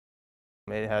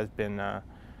It has been a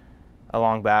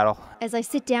long battle. As I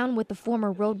sit down with the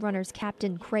former Roadrunners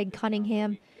captain Craig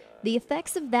Cunningham, the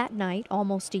effects of that night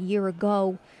almost a year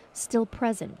ago still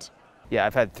present. Yeah,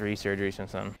 I've had 3 surgeries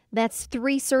since then. That's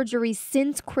 3 surgeries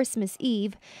since Christmas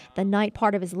Eve. The night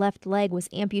part of his left leg was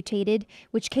amputated,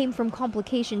 which came from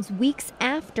complications weeks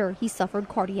after he suffered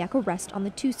cardiac arrest on the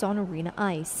Tucson Arena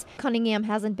ice. Cunningham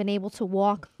hasn't been able to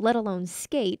walk, let alone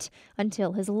skate,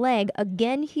 until his leg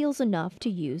again heals enough to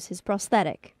use his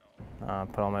prosthetic.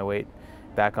 Put all my weight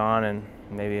back on and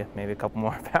maybe a couple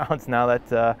more pounds now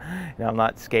that I'm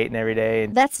not skating every day.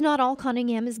 That's not all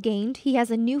Cunningham has gained. He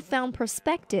has a newfound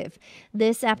perspective.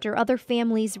 This after other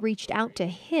families reached out to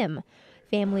him,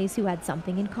 families who had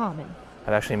something in common.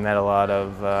 I've actually met a lot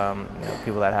of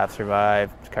people that have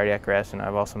survived cardiac arrest, and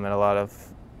I've also met a lot of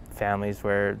families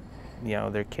where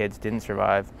their kids didn't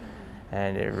survive,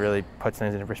 and it really puts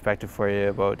things into perspective for you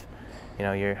about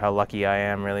how lucky I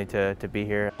am really to be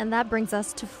here. And that brings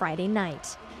us to Friday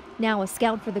night. Now a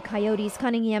scout for the Coyotes,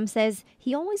 Cunningham says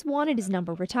he always wanted his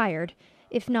number retired,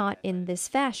 if not in this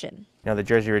fashion. The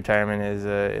jersey retirement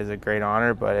is a great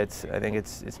honor, but I think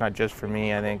it's not just for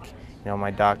me. I think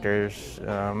my doctors,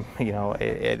 I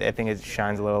think it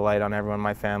shines a little light on everyone,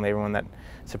 my family, everyone that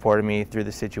supported me through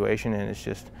the situation, and it's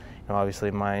just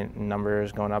obviously my number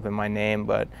is going up in my name,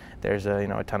 but there's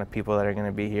a ton of people that are going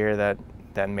to be here that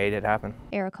made it happen.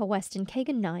 Erica Weston,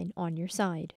 Kagan 9 on your side.